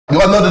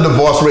You all know the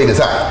divorce rate is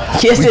high.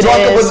 Yes, it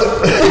is.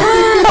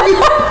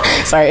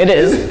 Sorry, it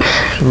is.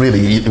 Really,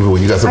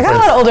 you got some I got a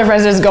lot of older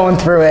friends just going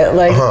through it.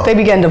 Like, they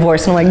be getting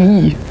divorced, and I'm like,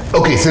 yee.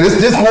 Okay, so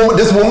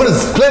this woman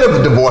is playing up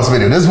a divorce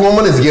video. This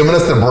woman is giving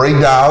us the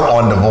breakdown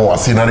on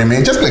divorce. You know what I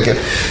mean? Just click it.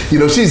 You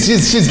know, she's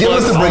giving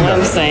us the breakdown. All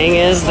I'm saying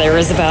is there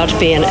is about to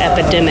be an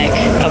epidemic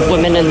of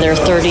women in their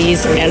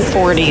 30s and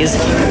 40s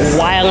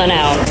wiling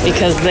out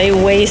because they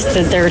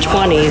wasted their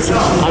 20s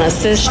on a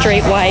cis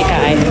straight white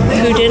guy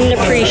who didn't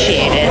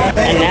appreciate it,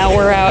 and now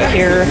we're out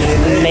here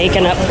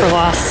making up for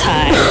lost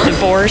time.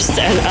 Divorced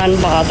and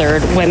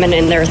unbothered women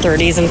in their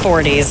 30s and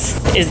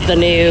 40s is the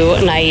new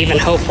naive and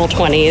hopeful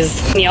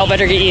 20s. Y'all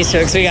better get used to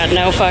it because we got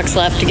no fucks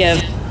left to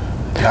give.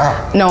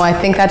 Yeah. No, I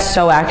think that's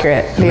so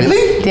accurate.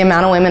 Really? The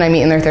amount of women I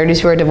meet in their 30s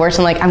who are divorced,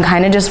 and like, I'm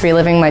kind of just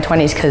reliving my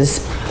 20s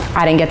because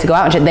I didn't get to go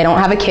out and shit. They don't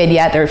have a kid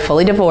yet. They're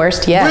fully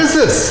divorced. Yeah. Where is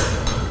this?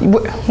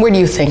 Where do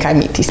you think I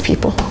meet these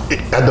people?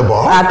 At the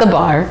bar? At the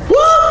bar.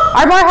 What?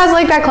 Our bar has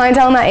like that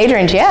clientele in that age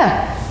range,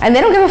 yeah. And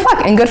they don't give a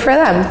fuck, and good for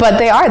them. But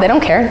they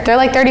don't care. They're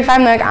like 35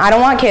 and they're like, I don't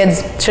want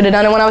kids. Should have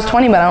done it when I was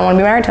 20, but I don't want to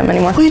be married to them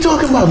anymore. What are you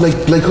talking about?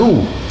 Like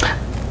who?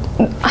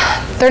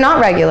 They're not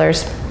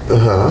regulars.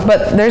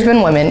 But there's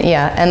been women,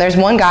 yeah. And there's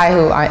one guy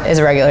who is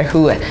a regular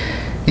who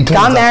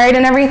got married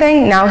and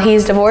everything. Now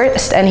he's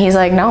divorced, and he's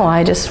like, no,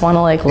 I just want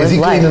to like live life. Is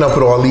he cleaning up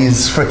with all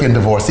these freaking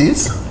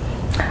divorcees?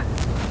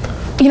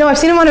 You know, I've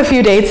seen him on a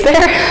few dates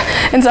there,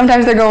 and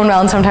sometimes they're going well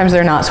and sometimes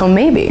they're not. So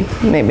maybe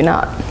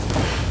not.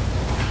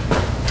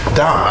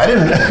 Damn, I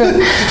didn't.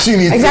 She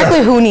needs exactly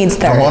therapy. Who needs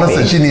therapy? I want to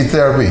say she needs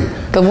therapy.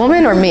 The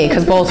woman or me?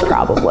 Because both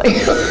probably.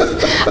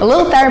 A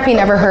little therapy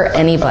never hurt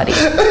anybody.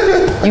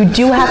 You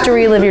do have to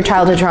relive your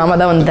childhood trauma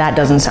though, and that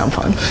doesn't sound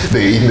fun.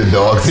 They're eating the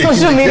dogs.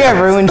 Social media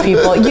ruined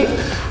people.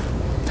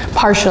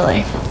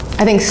 Partially.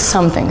 I think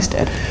some things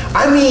did.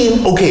 I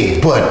mean,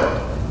 okay, but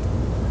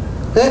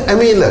I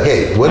mean, look,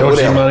 hey, what